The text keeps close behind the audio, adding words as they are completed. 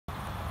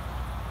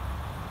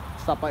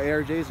stop by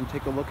ARJ's and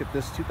take a look at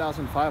this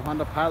 2005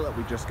 Honda Pilot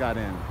we just got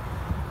in.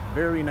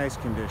 Very nice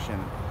condition.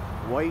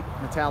 White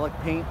metallic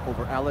paint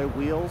over alloy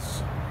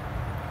wheels.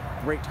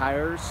 Great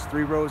tires,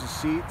 3 rows of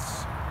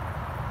seats.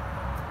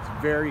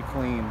 It's very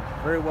clean,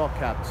 very well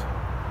kept.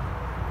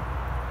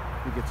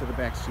 We get to the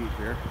back seat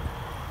here.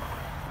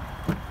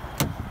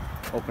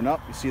 Open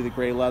up, you see the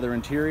gray leather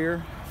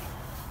interior.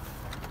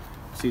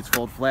 Seats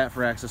fold flat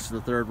for access to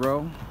the 3rd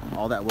row.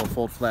 All that will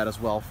fold flat as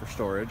well for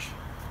storage.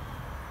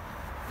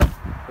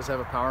 Does have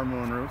a power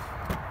moonroof.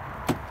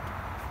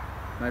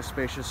 Nice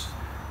spacious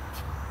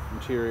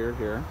interior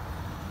here.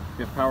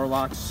 You have power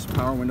locks,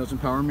 power windows,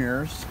 and power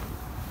mirrors.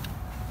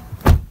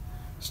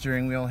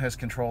 Steering wheel has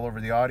control over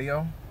the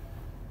audio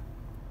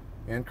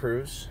and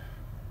cruise.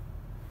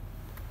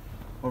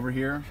 Over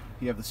here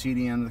you have the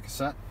CD and the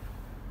cassette.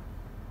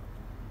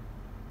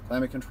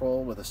 Climate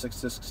control with a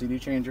 6-disc CD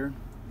changer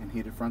and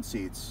heated front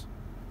seats.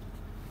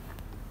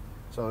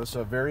 So it's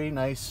a very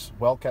nice,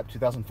 well-kept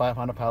 2005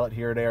 Honda Pilot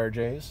here at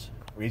ARJ's.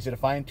 We're easy to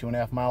find,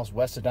 2.5 miles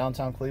west of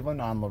downtown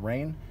Cleveland on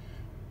Lorraine,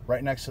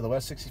 right next to the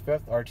West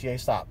 65th RTA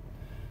stop.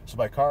 So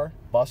by car,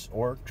 bus,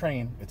 or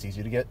train, it's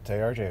easy to get to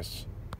ARJ's.